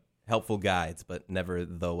 you know, helpful guides, but never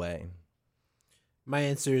the way. My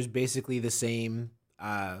answer is basically the same.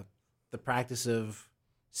 The practice of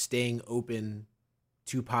staying open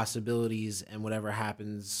to possibilities and whatever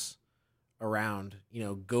happens around,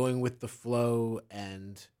 going with the flow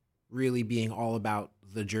and really being all about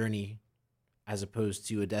the journey as opposed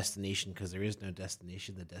to a destination, because there is no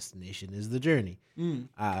destination. The destination is the journey.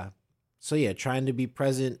 So yeah, trying to be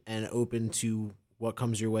present and open to what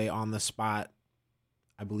comes your way on the spot.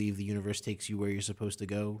 I believe the universe takes you where you're supposed to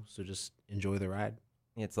go. So just enjoy the ride.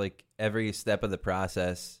 It's like every step of the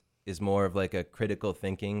process is more of like a critical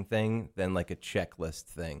thinking thing than like a checklist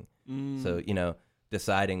thing. So,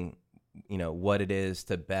 deciding, what it is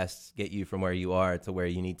to best get you from where you are to where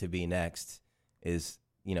you need to be next is,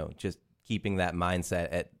 just keeping that mindset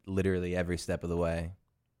at literally every step of the way.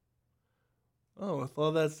 Oh, with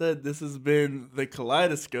all that said, this has been the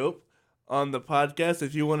Kaleidoscope on the podcast.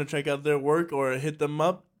 If you want to check out their work or hit them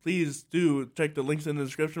up, please do check the links in the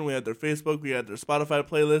description. We have their Facebook, we have their Spotify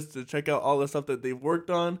playlist to check out all the stuff that they've worked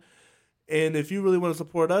on. And if you really want to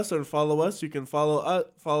support us and follow us, you can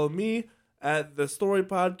follow me at the Story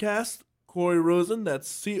Podcast, Corey Rosen. That's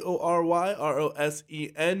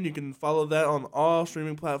CORYROSEN. You can follow that on all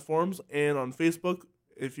streaming platforms and on Facebook.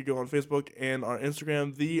 If you go on Facebook and our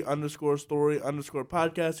Instagram,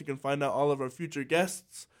 _story_podcast, you can find out all of our future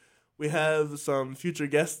guests. We have some future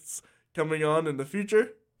guests coming on in the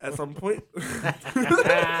future at some point.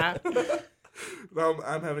 Now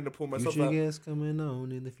I'm having to pull myself out. Future guests coming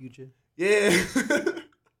on in the future. Yeah.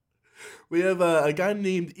 We have a guy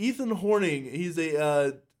named Ethan Horning. He's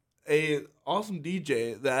a awesome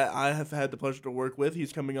DJ that I have had the pleasure to work with.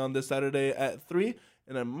 He's coming on this Saturday at 3.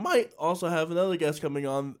 And I might also have another guest coming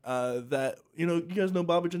on that, you guys know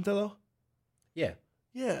Bobby Gentello? Yeah.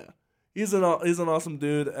 Yeah. He's an awesome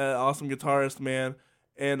dude, awesome guitarist, man.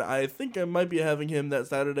 And I think I might be having him that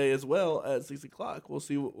Saturday as well at 6 o'clock. We'll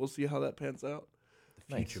see how that pans out.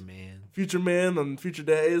 The future man. Future man on future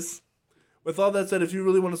days. With all that said, if you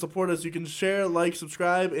really want to support us, you can share, like,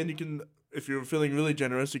 subscribe, and you can, if you're feeling really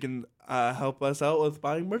generous, you can help us out with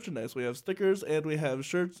buying merchandise. We have stickers, and we have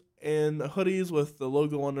shirts and hoodies with the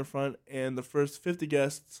logo on the front, and the first 50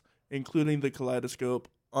 guests, including the Kaleidoscope,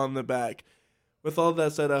 on the back. With all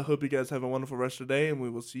that said, I hope you guys have a wonderful rest of the day, and we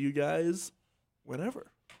will see you guys whenever.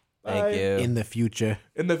 Thank you. In the future.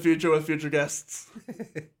 In the future with future guests.